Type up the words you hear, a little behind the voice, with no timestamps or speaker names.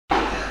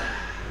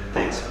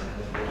Thanks.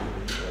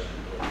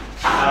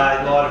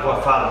 In light of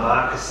what Father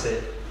Marcus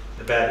said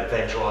about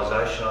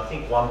evangelisation, I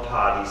think one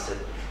part is that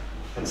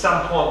at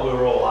some point we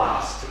were all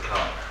asked to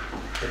come.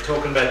 They're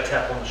talking about a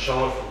tap on the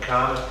shoulder from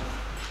Carmen.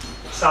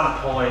 At some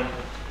point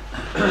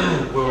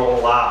we were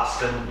all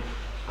asked, and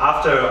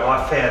after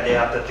I found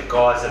out that the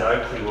guys at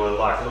Oakley were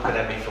like looking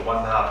at me for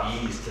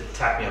 1.5 years to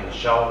tap me on the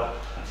shoulder,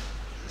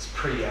 it's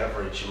pretty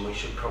average, and we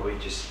should probably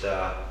just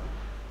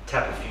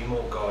tap a few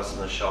more guys on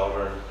the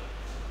shoulder and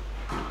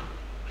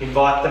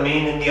invite them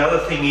in. And the other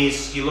thing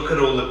is, you look at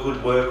all the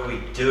good work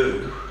we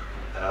do,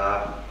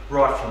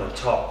 right from the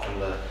top, from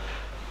the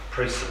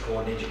priest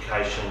support and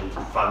education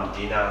fund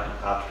dinner,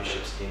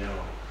 Archbishop's dinner,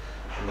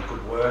 and the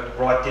good work,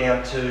 right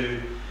down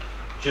to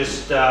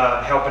just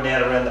helping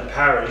out around the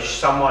parish.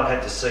 Someone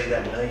had to see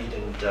that need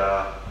and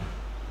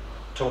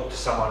talk to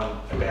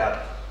someone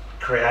about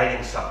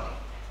creating something.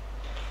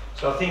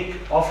 So I think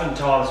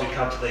oftentimes we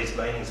come to these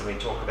meetings and we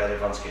talk about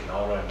everyone's getting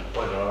older, and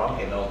believe it or not, I'm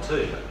getting old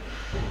too,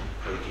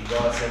 but you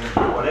guys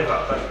and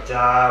whatever.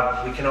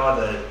 But we can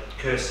either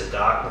curse the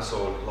darkness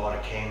or light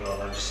a candle,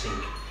 and I just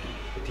think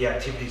with the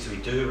activities we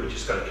do, we've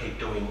just got to keep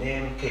doing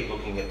them, keep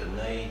looking at the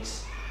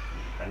needs,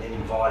 and then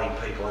inviting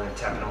people in and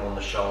tapping them on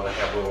the shoulder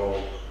how we were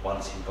all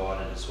once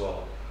invited as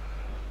well.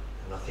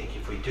 And I think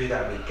if we do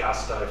that with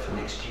gusto for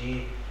next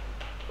year,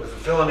 we're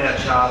fulfilling our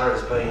charter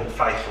as being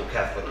faithful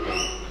Catholic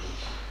people.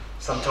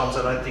 Sometimes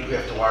I don't think we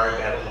have to worry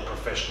about all the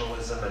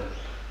professionalism and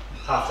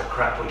half the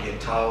crap we get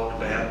told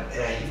about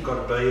how you've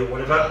got to be or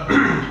whatever,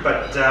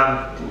 but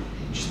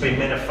just be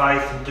men of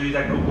faith and do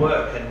that good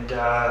work. And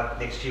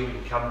next year we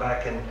can come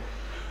back, and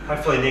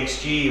hopefully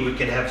next year we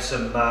can have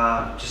some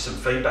just some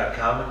feedback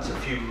comments, a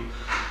few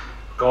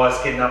guys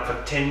getting up for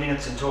 10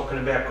 minutes and talking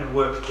about good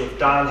work that they've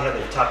done, how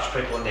they've touched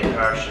people in their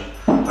parish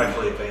and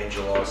hopefully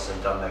evangelised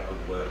and done that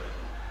good work.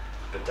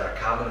 But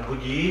Carmen, a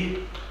good year.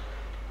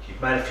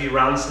 You've made a few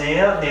runs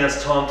now. Now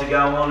it's time to go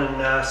on and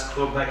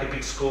make a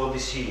big score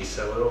this year.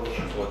 So we're all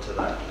looking forward to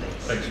that.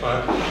 Thanks. Thanks,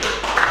 mate.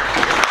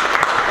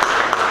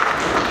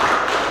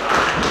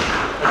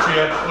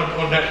 Actually,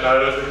 on that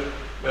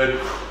note,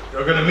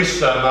 I'm going to miss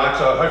Mark,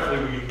 so hopefully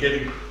we can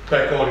get him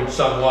back on in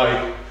some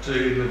way to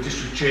the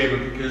district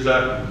chairman, because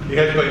he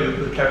has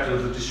been the captain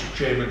of the district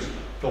chairman for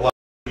the last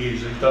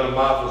years, and he's done a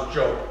marvellous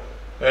job.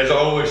 As I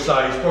always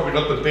say, he's probably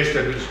not the best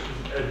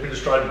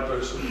administrative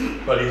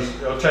person, but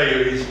I'll tell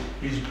you,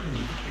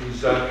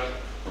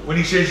 when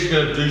he says he's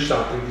going to do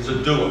something, he's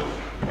a doer,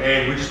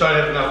 and we just don't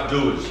have enough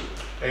doers.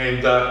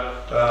 And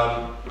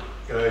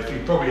if he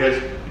probably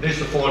needs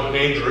to find an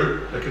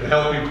Andrew that can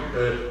help him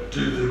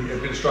do the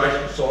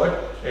administration side,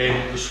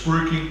 and the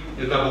spruiking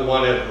is number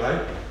one out of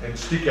that, and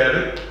stick at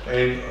it,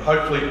 and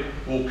hopefully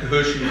we'll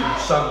coerce you in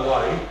some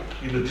way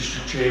in the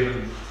district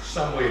chairman,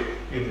 somewhere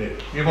in there.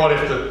 You might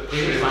have to.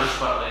 Here's one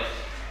spot left.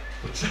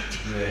 What's that?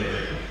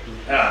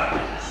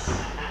 Yes.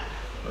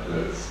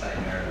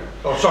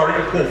 Oh, sorry,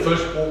 Paul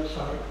first. Paul,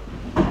 sorry.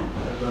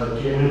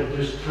 Chairman,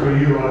 just through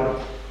you,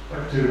 I'd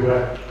like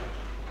to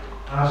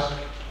ask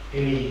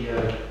any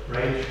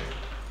branch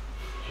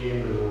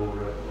chairman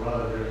or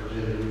other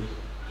representatives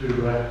to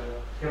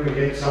can we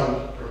get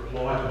some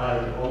reply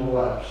paid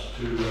envelopes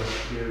to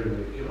here in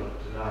the Killer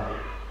today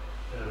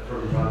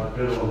from Brother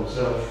Bill and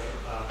myself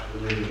after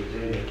the meeting was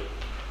ended,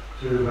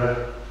 to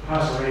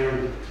pass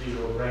around to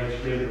your branch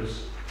members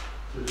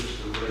to just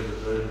to read the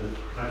burden and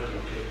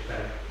posting checks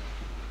back.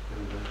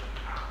 And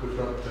we've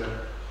got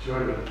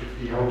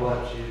 250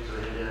 envelopes here to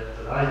hand out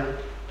today.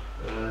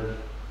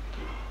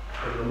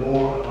 And the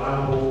more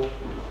available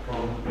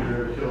from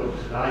here in Killer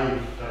today,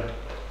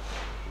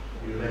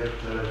 if you let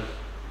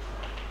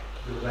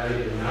the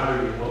lady know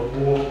you want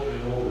more,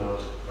 then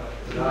organise it. But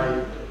today,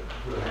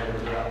 we'll hand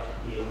it up.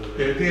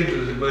 Yeah, at the end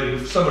of the meeting,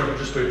 if somebody can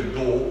just be at the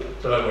door,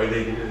 so that way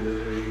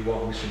you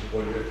won't miss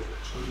anybody.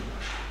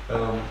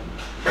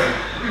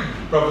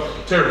 Brother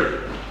Terry.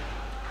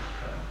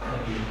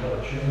 Thank you,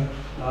 Mr. Chairman.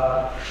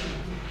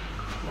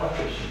 I'd like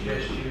to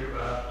suggest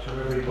to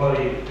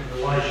everybody in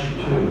relation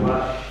to a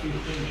few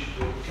things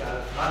with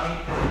money,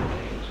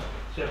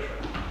 etc.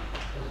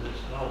 As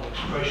there's an old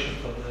expression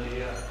from the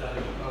days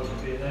of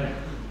Vietnam,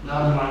 no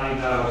money,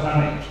 no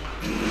honey.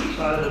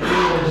 So the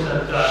deal is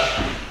that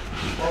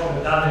what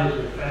we've done is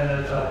we've found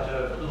out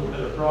a little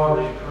bit of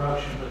bribery and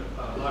corruption with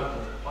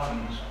local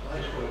plumbing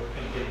place where we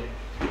can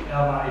get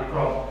our money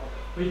from.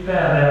 We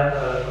found out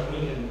that we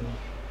can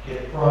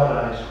get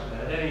Fridays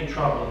without any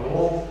trouble at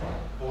all.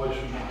 Boys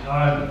from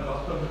home have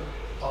got them.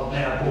 I've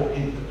now booked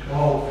in for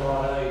 12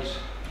 Fridays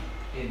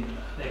in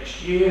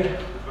next year.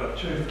 We've got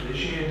 2 for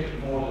this year, got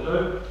more to do.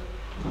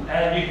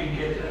 And you can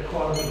get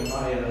quite a bit of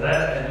money out of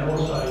that, and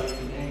also you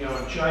can then go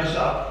and chase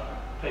up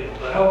people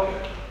to help you.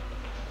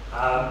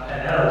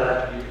 And out of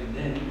that you can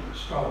then you can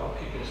start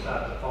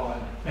to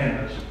find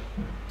members.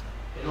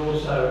 It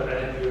also,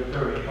 and if you're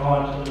very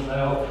kind to them,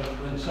 they often,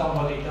 when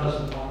somebody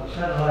doesn't on a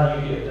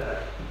Saturday, you get that.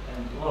 And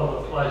a lot of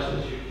the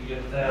places you can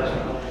get $1,000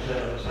 out of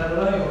a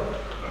Saturday or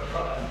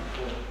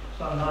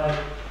Sunday,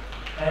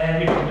 and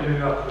you can do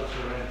upwards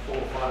around $400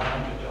 or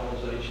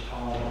 $500 each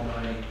time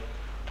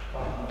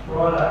on a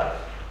Friday.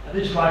 And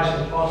this makes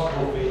it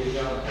possible for you to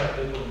go and tap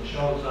people on the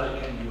shoulder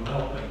and say, can you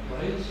help me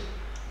please,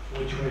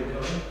 which we're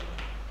doing.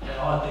 And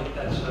I think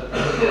that's a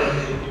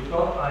if you've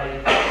got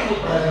a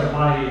amount of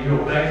money in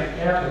your bank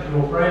account at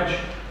your branch,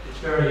 it's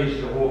very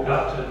easy to walk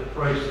up to the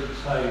priest and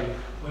say,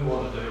 we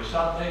want to do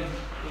something.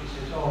 He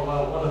says, oh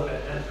well, what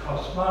about that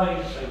costs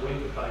money? So we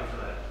can pay for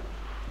that.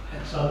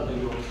 And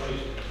suddenly your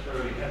priest is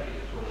very happy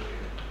to talk to you.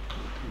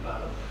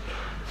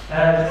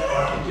 And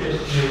I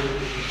suggest you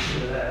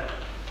consider that.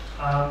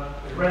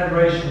 We ran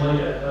recently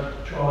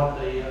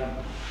tried in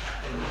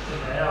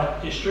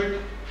our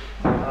district.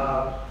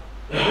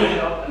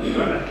 At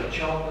the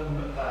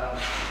Cheltenham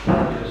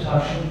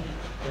Assumption,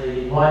 the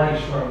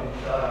ladies from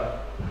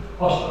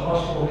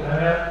hospital came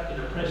out, did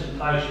a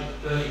presentation to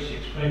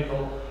 36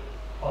 people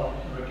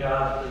in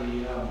regard to the,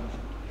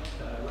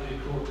 what do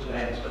you call it?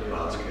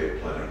 Advanced care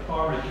planning.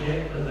 Primary care,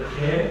 the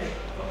care.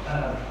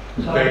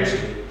 So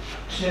it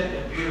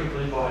accepted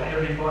beautifully by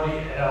everybody.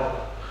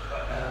 Our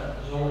it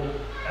was all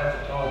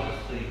advertised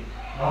as the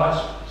nice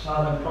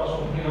Southern Cross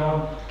will be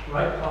on,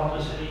 great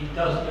publicity,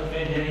 doesn't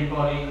offend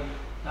anybody.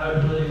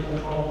 No political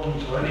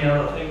problems or any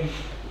other thing.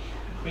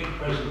 Big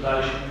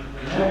presentation.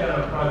 We're now going to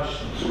approach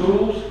some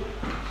schools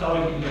so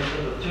we can get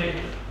to the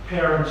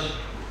parents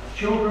of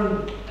children,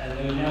 and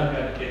we're now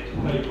going to get to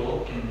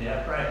people in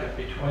our bracket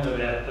between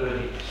about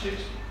 30 to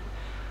 60.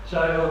 So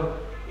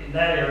in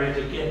that area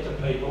to get to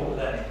people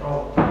without any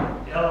problem.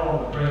 The other one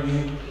we're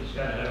bringing is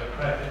going to have a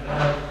crack at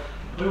that.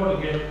 We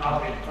want to get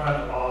up in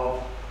front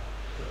of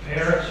the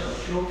parents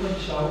of children.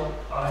 So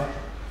a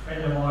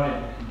friend of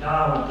mine in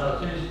Darwin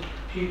does this.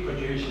 He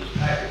produces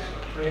packets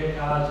of prayer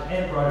cards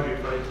and rosary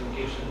beads and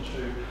gives them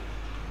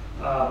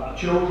to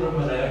children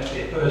when they have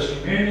their first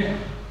communion.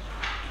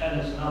 And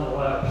it's another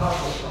way of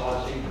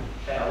publicising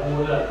our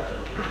order to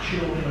the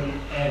children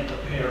and the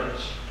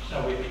parents. So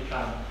we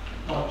become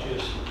not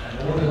just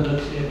an order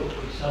that's there, but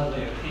we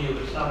suddenly appear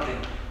with something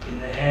in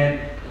the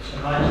hand. It's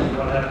amazing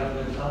what happens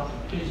when something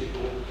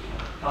physical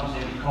comes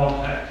into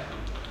contact.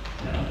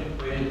 And I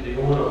think we entered the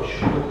order of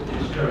should look at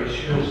this very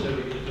seriously.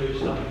 We could do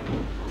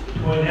something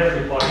between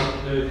everybody to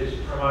do this,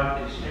 promote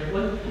this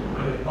simply.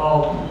 We're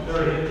involved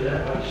very heavily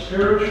that way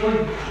spiritually,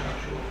 which I'm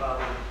sure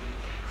Father would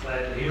be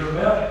glad to hear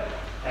about.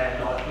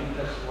 And I think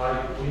that's the way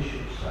we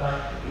should start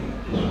looking at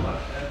this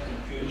like that in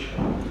the future.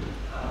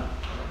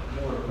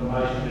 More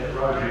information about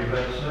Rotary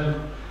very soon.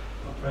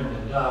 My friend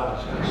in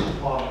Darwin's going to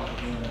supply us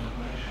with more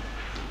information.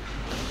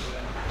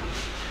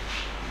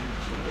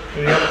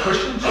 Any other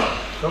questions?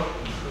 No?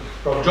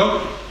 Brother John?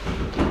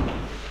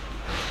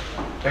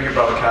 Thank you,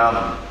 Brother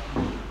Carmen.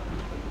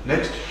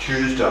 Next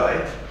Tuesday,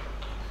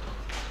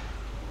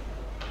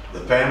 the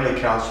Family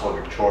Council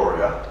of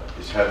Victoria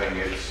is having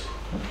its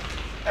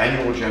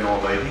annual general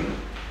meeting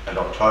and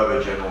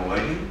October general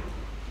meeting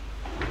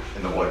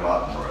in the Willie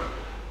Martin room.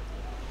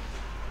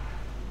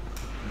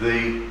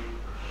 The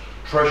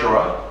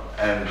Treasurer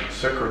and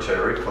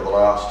Secretary for the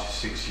last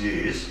 6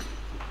 years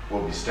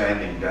will be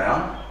standing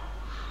down.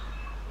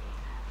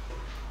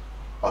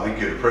 I think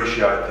you'd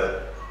appreciate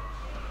that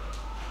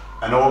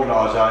an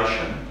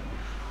organisation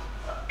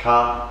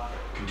can't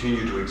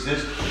continue to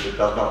exist if it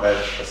does not have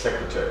a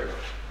secretary.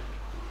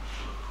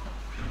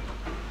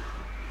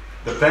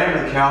 The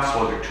Family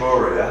Council of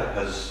Victoria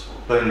has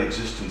been in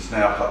existence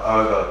now for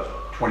over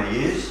 20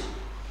 years.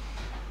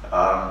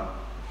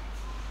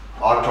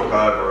 I took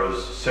over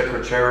as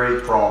secretary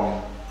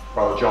from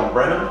Brother John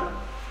Brennan,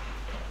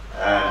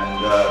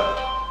 and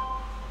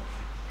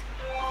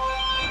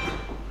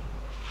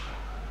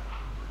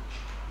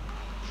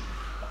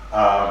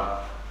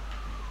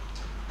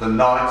the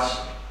Knights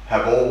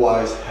have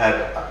always had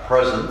a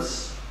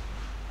presence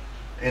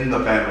in the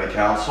Family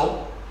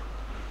Council,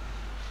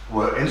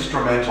 were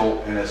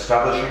instrumental in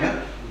establishing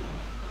it,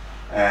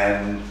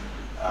 and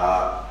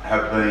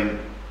have been,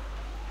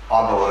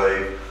 I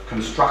believe,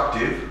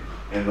 constructive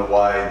in the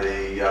way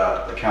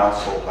the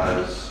council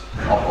has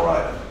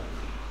operated.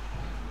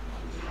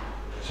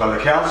 So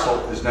the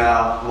council is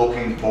now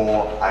looking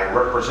for a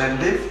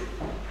representative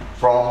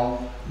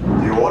from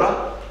the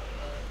order,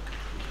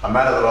 a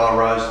matter that I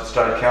raised at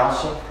State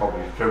Council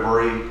probably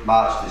February,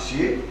 March this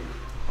year,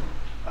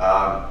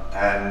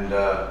 and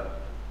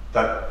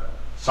that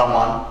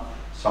someone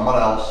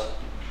else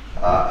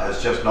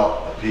has just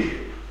not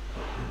appeared.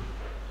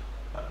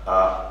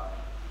 I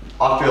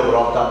feel that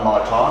I've done my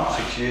time,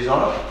 6 years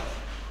on it,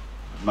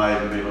 may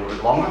even be a little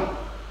bit longer.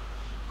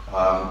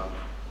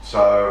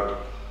 So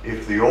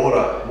if the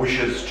order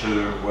wishes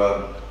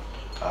to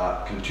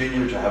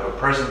continue to have a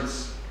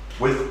presence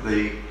with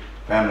the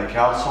Family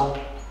Council,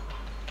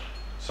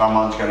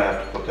 someone's going to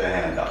have to put their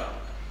hand up.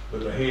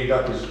 But the hand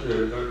up is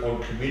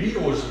on committee,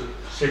 or is it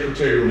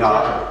secretarial?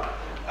 No.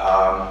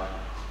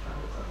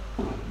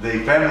 The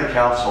Family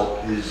Council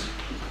is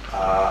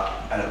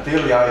an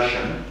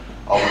affiliation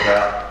of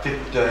about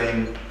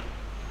 15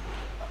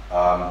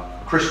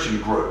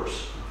 Christian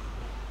groups,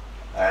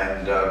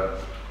 and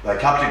they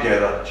come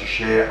together to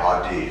share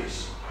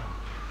ideas.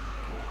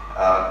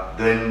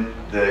 Then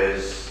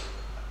there's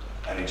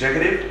an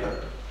executive,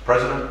 a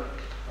president,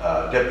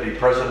 deputy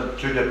president,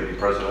 2 deputy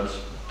presidents,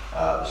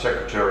 the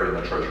secretary and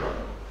the treasurer.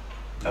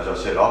 As I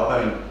said,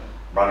 I've been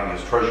running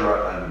as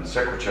treasurer and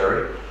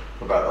secretary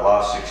for about the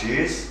last 6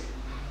 years,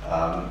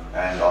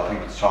 and I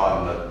think it's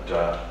time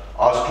that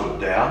I stood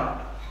down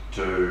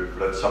to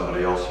let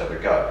somebody else have a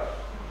go.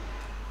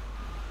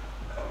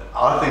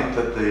 I think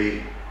that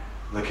the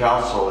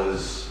council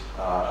is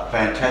a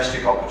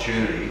fantastic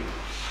opportunity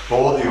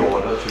for the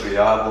order to be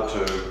able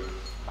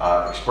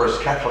to express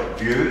Catholic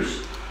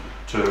views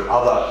to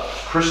other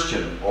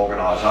Christian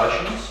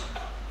organisations,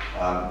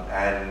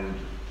 and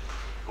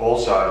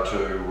also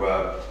to,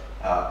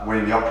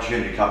 when the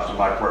opportunity comes to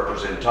make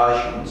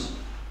representations,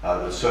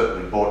 that's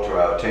certainly brought to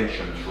our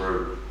attention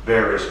through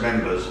various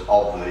members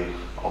of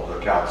the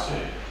council.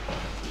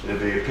 It'd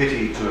be a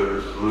pity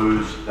to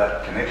lose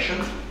that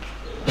connection.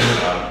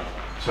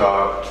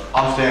 So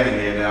I'm standing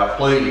here now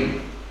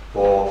pleading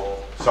for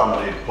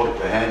somebody to put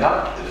their hand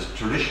up. It is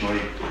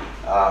traditionally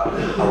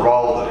a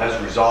role that has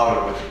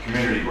resided with the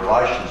Community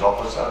Relations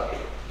Officer.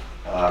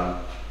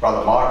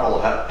 Brother Michael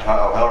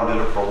O'Halloran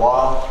did it for a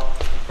while.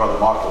 Brother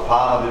Michael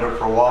Palmer did it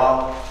for a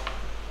while.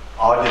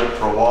 I did it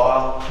for a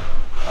while.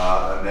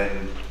 And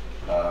then,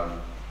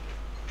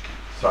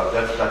 so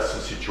that's the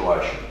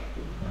situation.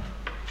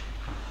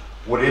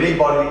 Would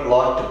anybody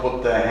like to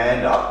put their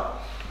hand up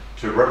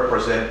to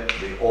represent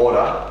the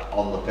order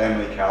on the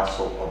Family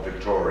Council of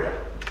Victoria?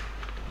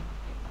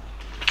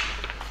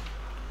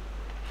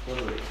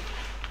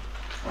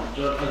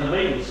 Are the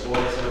meetings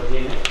always held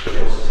here?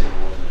 Yes.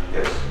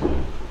 Yes.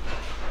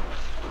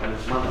 And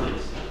it's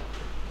monthly?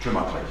 2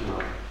 monthly.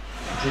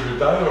 During the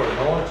day or at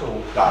night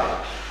or? Day.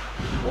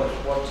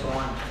 What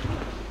time?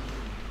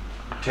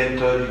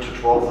 10:30 to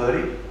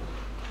 12:30.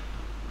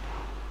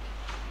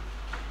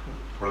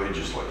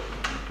 Religiously.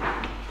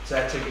 So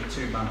that took you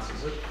 2 months,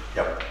 is it?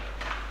 Yep.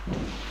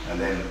 And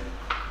then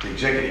the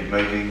executive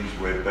meetings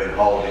we've been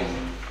holding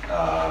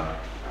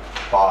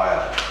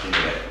via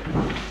internet.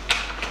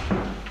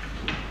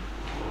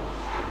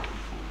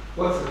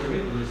 What's the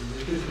commitment?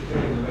 Is it just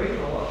between the meeting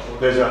or what?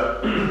 There's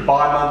a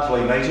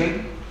bi-monthly meeting,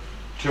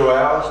 2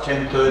 hours,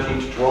 10:30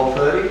 to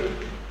 12:30,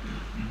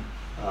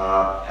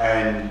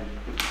 and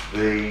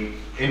the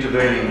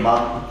intervening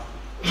month,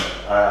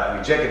 an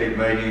executive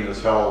meeting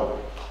is held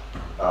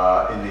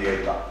in the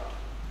ether.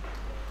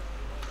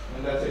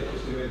 And that's it,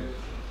 just 2 minutes.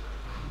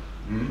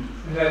 Hmm?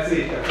 And that's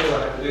it, that's all I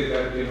have to do,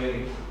 go to 2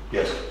 meetings.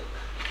 Yes,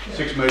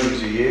 6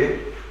 meetings a year,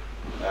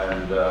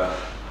 and the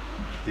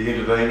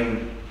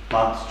intervening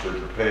months to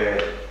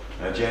prepare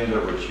an agenda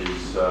which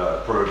is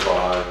approved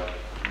by,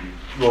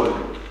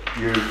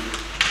 you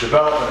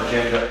develop an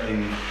agenda in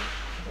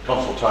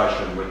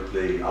consultation with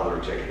the other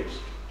executives.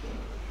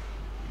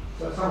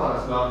 So if someone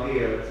that's not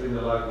here, that's in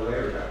the local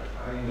area,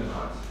 in the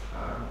nights,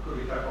 could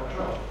we take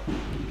control?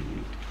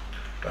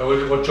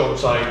 What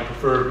John's saying,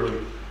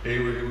 preferably,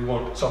 we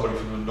want somebody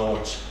from the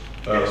Knights.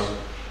 Yes.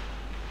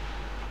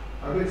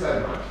 I did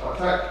say nights.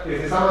 If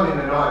there's someone in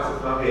the nights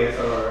that's not here,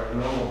 so a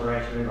normal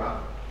branch member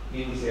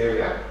in this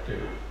area,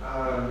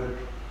 that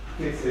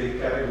fits the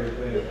category of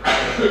being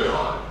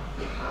time,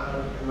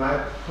 and they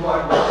might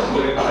want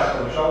to tap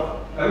on the shoulder.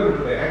 They wouldn't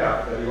put their hand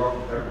up if they want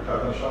to tap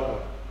on the shoulder.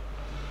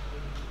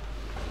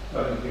 So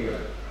I didn't think of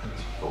it.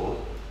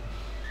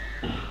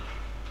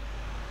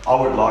 I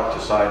would like to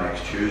say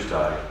next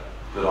Tuesday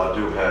that I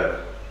do have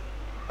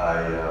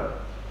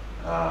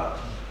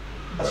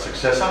a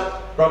successor.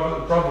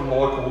 Brother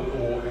Michael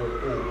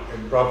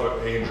and Brother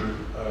Andrew,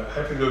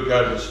 happy to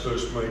go to this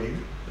first meeting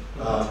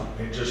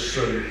and just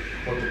see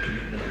what the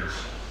commitment is.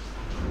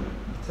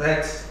 So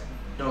that's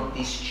not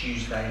this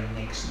Tuesday,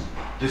 next.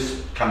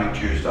 This coming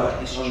Tuesday,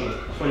 This Tuesday.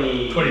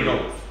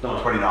 29th.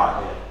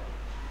 29th.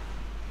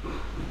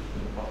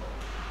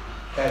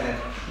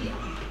 Yeah.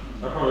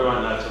 I probably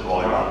won't know till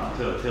Well,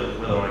 till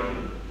whether I can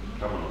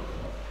come or not.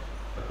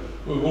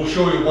 We'll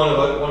show you one of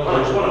those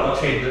will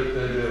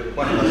attend.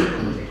 One of us will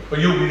attend. But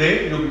you'll be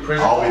there, you'll be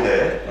present? I'll be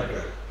there,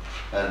 Okay.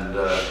 and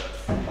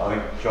I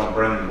think John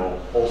Brennan will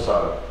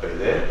also be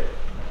there.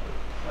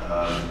 I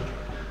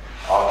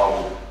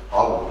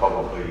will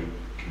probably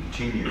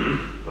continue,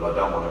 but I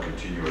don't want to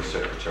continue as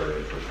secretary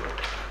and treasurer.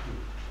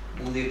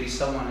 Will there be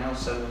someone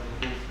else that will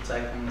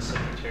take on the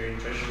secretary and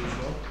treasurer as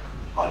well?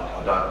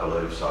 I don't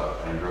believe so,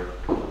 Andrew.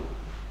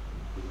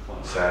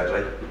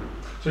 Sadly.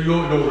 So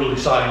you're really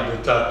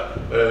saying that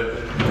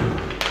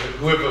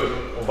whoever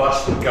of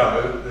us that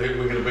go,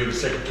 we're going to be the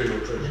secretary or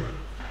treasurer?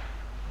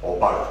 Or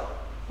both.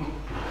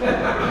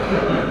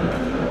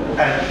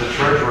 And the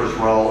treasurer's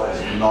role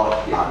is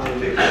not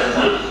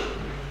undifficult.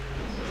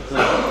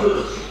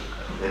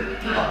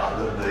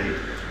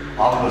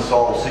 I'm the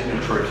sole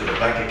signatory to the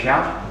bank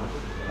account,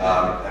 and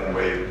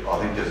I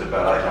think there's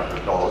about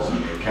 $800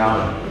 in the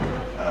account.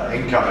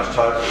 Income is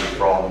totally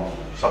from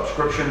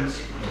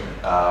subscriptions,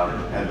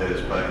 and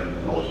there's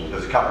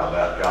a couple of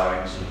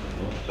outgoings,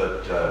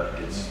 but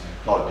it's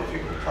not a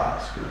difficult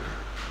task.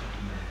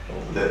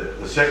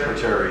 The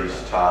secretary's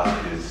task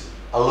is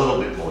a little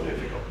bit more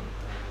difficult.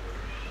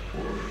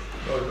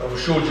 I'm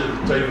assured you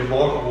that either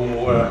Michael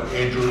or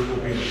Andrew will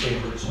be in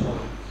attendance.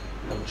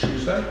 on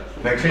Tuesday.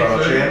 Thanks,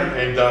 Brother 10:30, Chairman.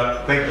 And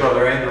Thanks,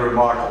 Brother Andrew and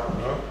Michael.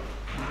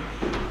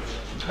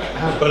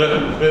 but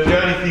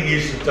the only thing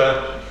is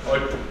that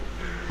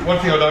one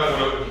thing I don't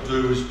want to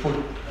do is put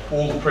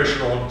all the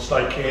pressure on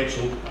state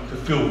council to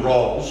fill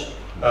roles,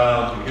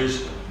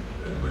 because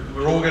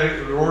we're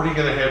already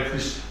going to have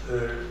this.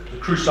 The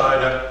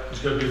Crusader is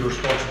going to be the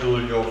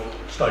responsibility of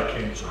state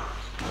council.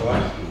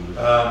 Right?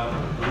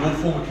 We will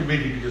form a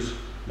committee because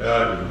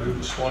we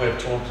just won't have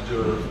time to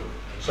do it.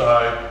 So,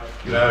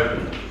 you know,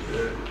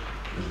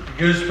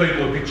 because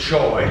people are a bit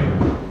shy,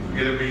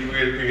 we're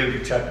going to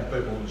be tapping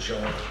people on the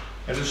shoulder.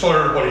 And it's not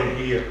everybody in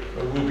here,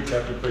 but we'll be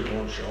tapping people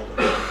on the shoulder.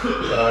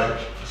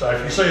 So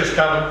if you see us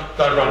coming,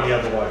 don't run the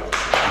other way.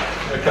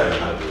 Okay.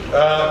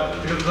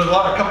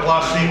 A couple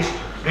last things.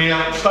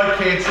 Now, State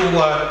Council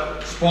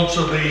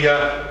sponsor the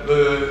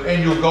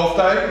annual golf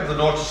day of the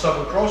Knights of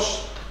Southern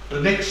Cross.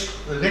 The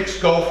next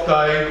golf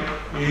day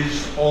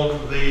is on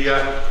the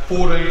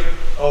 14th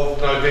of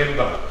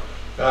November.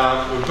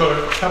 We've got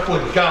a couple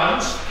of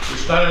guns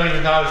which they don't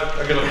even know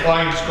are going to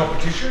play in this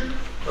competition.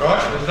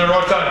 Right? Isn't that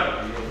right,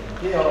 Tony?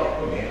 Yeah,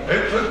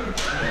 Excellent.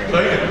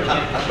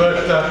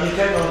 But you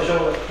tap on the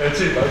shoulder. that's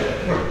it, mate.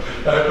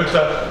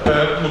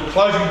 Look,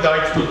 closing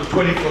dates were the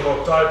 20th of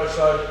October,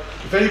 so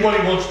if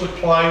anybody wants to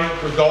play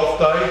the golf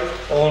day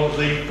on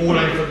the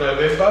 14th of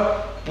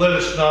November, let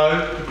us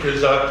know,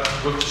 because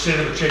we'll send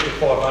them a cheque of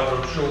 500.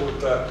 I'm sure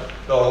that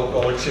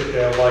they'll accept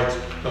our late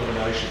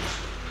nominations.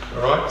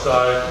 All right,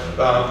 so,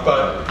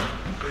 but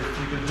if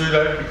you can do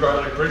that, it'd be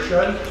greatly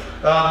appreciated.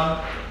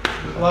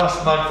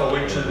 Last month I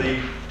went to the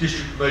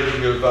district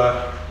meeting of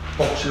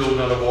Box Hill,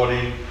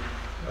 Nunawading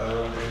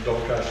and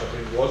Doncaster, I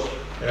think it was,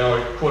 and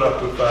I caught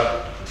up with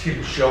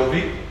Tim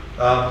Shelby.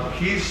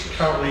 He's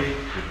currently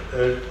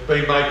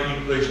been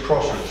making these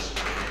crosses.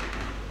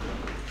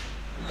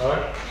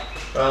 Right?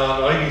 I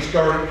think he's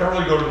currently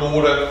got an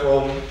order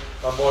from,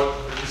 I might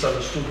have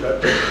misunderstood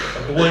that, I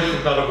believe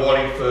from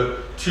Nunawading for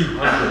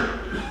 200.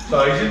 So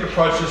he's in the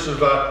process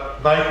of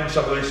making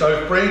some of these. So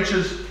if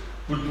branches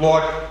would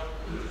like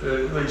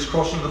these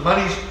crosses,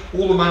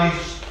 all the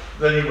monies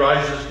that he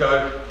raises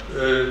go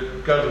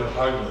to the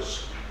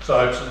homeless. So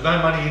there's no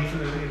money in for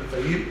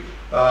him.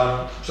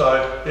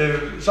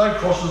 Same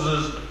crosses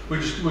as we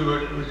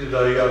did a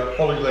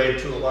Polyland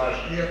tour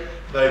last year.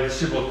 They did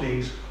similar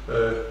things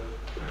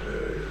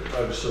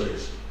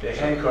overseas. They're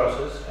hand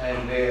crosses,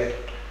 and they're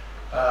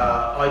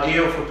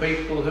ideal for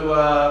people who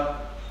are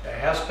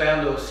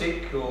housebound or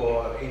sick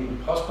or in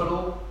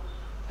hospital.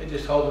 They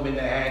just hold them in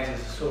their hands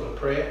as a sort of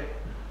prayer.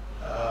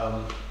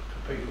 For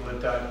people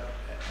that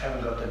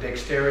haven't got the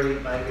dexterity,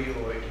 maybe,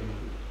 or it can.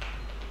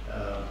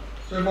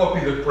 So it might be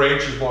that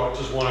branches might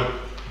just want to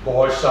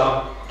buy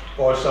some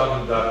and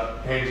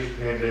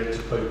hand it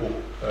to people,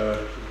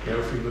 you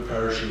know, from the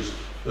parishes,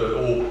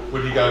 or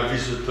when you go and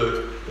visit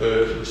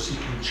the sick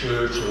in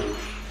church.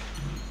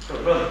 Or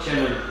Brother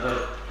Chairman,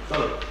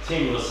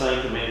 Tim was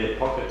saying to me they're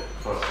pocket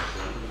crosses.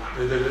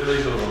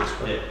 these are the ones.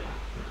 Yeah.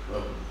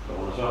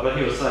 Well, but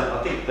he was saying,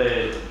 I think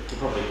they could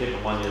probably keep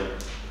them on your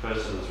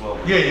person as well.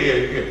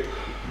 Yeah.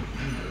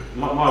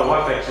 My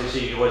wife actually,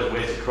 she always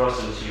wears a cross,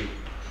 and she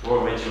wore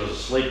it when she was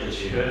asleep, and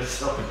she heard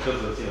herself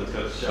because it's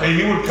got to show. And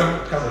he would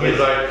come here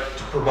today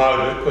to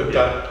promote it, but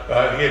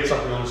he had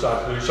something on this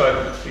afternoon.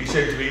 So he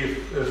said to me,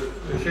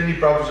 if any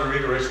brothers are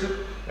interested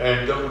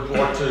and would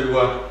like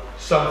to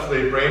sum for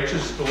their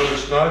branches, to let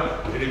us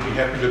know, and he'd be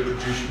happy to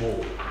produce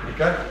more.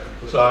 Okay?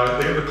 So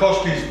the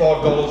cost is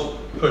 $5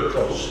 per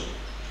cross.